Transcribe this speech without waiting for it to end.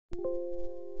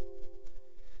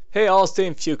Hey all, it's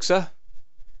DFuxa,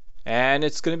 and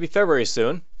it's going to be February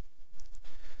soon.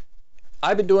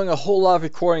 I've been doing a whole lot of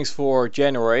recordings for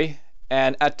January,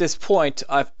 and at this point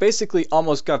I've basically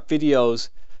almost got videos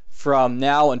from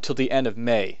now until the end of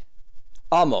May.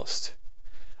 Almost.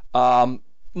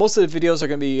 Most of the videos are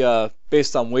going to be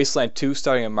based on Wasteland 2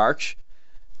 starting in March.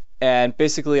 And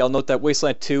basically I'll note that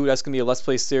Wasteland 2, that's going to be a Let's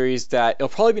Play series that it'll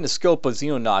probably be in the scope of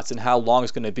Xenonauts and how long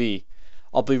it's going to be.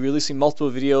 I'll be releasing multiple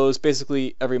videos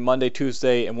basically every Monday,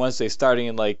 Tuesday, and Wednesday starting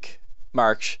in like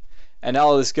March. And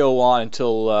that'll just go on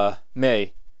until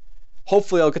May.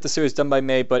 Hopefully I'll get the series done by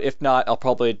May, but if not, I'll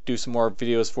probably do some more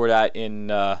videos for that in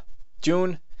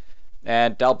June.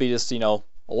 And that'll be just, a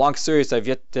long series I've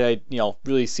yet to,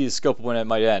 really see the scope of when it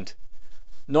might end.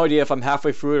 No idea if I'm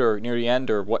halfway through it or near the end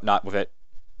or whatnot with it.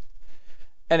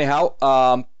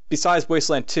 Anyhow, besides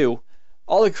Wasteland 2,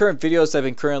 all the current videos I've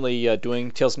been currently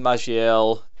doing, Tales from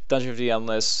Magiel, Dungeon of the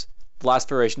Endless, The Last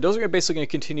Federation, those are basically going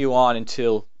to continue on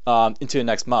until into the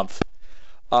next month.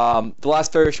 The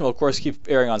Last Federation will of course keep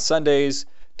airing on Sundays.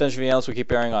 Dungeon of the Endless will keep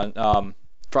airing on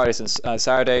Fridays and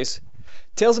Saturdays.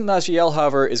 Tales of Magiel,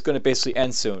 however, is going to basically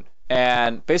end soon,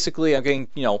 and basically I'm getting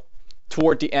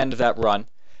toward the end of that run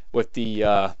with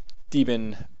the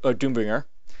Demon Doombringer,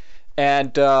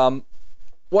 and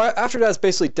well, after that's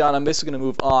basically done, I'm basically going to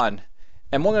move on.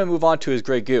 And what I'm going to move on to is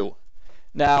Grey Goo.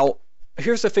 Now,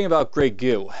 here's the thing about Grey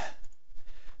Goo.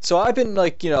 So I've been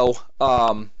looking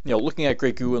at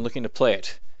Grey Goo and looking to play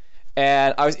it.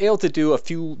 And I was able to do a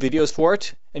few videos for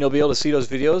it, and you'll be able to see those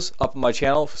videos up on my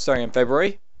channel starting in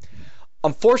February.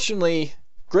 Unfortunately,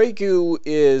 Grey Goo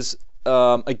is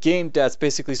a game that's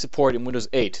basically supported in Windows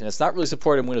 8, and it's not really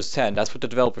supported in Windows 10. That's what the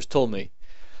developers told me.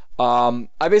 I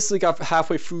basically got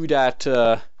halfway through that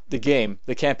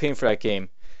the campaign for that game,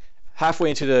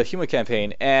 halfway into the human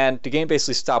campaign, and the game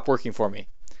basically stopped working for me.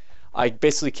 I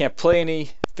basically can't play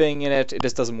anything in it. It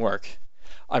just doesn't work.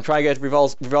 I'm trying to get it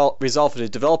resolved for the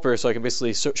developer so I can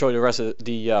basically show you the rest of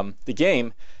the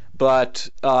game, but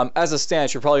as it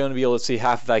stands, you'll probably only be able to see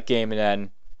half of that game, and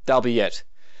then that'll be it.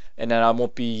 And then I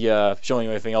won't be showing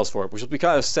you anything else for it, which will be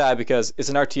kind of sad because it's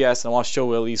an RTS, and I want to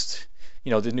show at least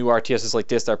the new RTSs like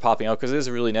this that are popping out, because it is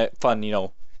a really fun,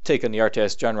 take on the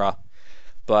RTS genre.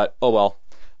 But oh well.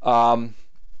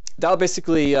 That'll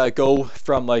basically go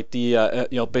from like the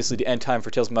basically the end time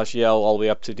for Tales of Magiel all the way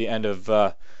up to the end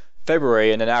of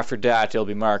February, and then after that it'll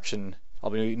be March, and I'll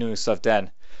be doing stuff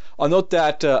then. I'll note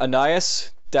that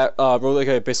Anais, that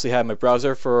roguelike I basically had in my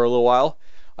browser for a little while.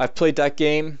 I've played that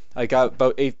game. I got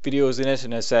about 8 videos in it,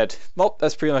 and I said, well,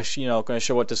 that's pretty much going to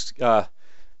show what this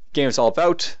game is all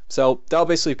about. So that'll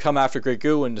basically come after Grey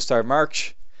Goo in the start of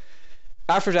March.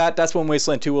 After that, that's when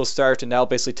Wasteland 2 will start, and that'll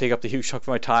basically take up the huge chunk of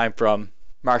my time from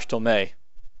March till May.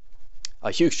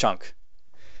 A huge chunk.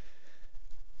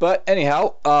 But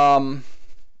anyhow,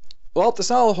 well, there's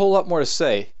not a whole lot more to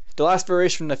say. The Last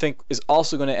Federation, I think, is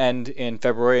also going to end in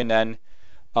February, and then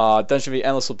Dungeon of the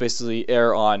Endless will basically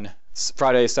air on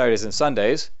Fridays, Saturdays, and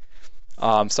Sundays,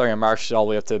 starting in March all the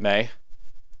way up to May.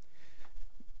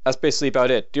 That's basically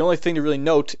about it. The only thing to really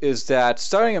note is that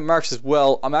starting in March as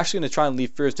well, I'm actually going to try and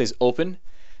leave Thursdays open,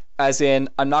 as in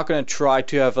I'm not going to try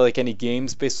to have like any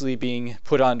games basically being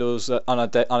put on those on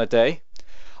a day.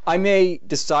 I may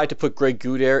decide to put Grey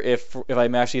Goo there if I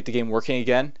actually get the game working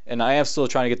again, and I am still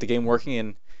trying to get the game working,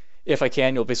 and if I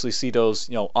can, you'll basically see those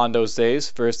on those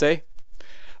days, Thursday.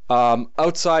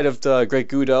 Outside of the Grey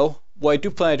Goo though, what I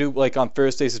do plan to do like on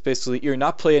Thursdays is basically either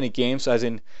not play any games, as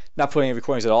in not putting any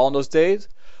recordings at all on those days,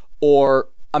 or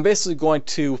I'm basically going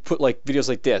to put like videos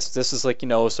like this. This is like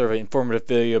sort of an informative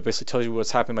video, basically tells you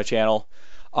what's happening in my channel.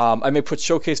 I may put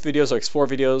showcase videos or explore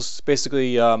videos,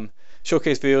 basically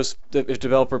showcase videos. If the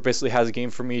developer basically has a game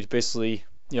for me to basically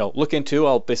look into,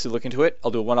 I'll basically look into it.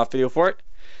 I'll do a one-off video for it,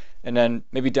 and then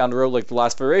maybe down the road, like The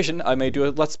Last Federation, I may do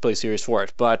a Let's Play series for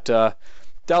it. But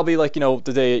that'll be like the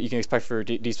day that you can expect for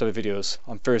these type of videos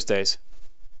on Thursdays.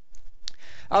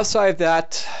 Outside of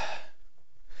that,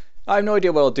 I have no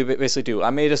idea what I'll basically do.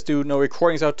 I may just do no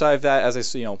recordings outside of that,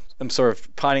 as I I'm sort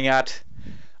of pining at.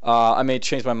 I may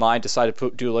change my mind, decide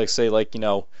to do like say like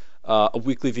a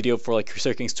weekly video for like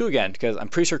Crusader Kings 2 again, because I'm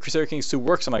pretty sure Crusader Kings 2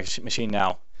 works on my machine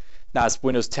now. Now it's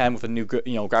Windows 10 with a new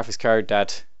graphics card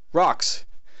that rocks.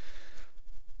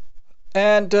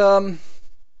 And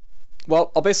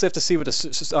well, I'll basically have to see what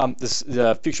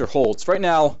the future holds. Right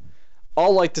now,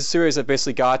 all like the series I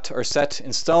basically got are set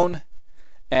in stone.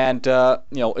 And I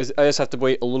just have to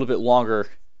wait a little bit longer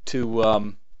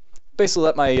to basically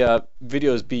let my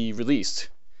videos be released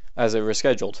as they were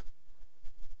scheduled.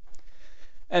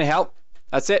 Anyhow,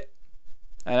 that's it.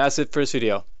 And that's it for this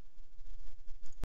video.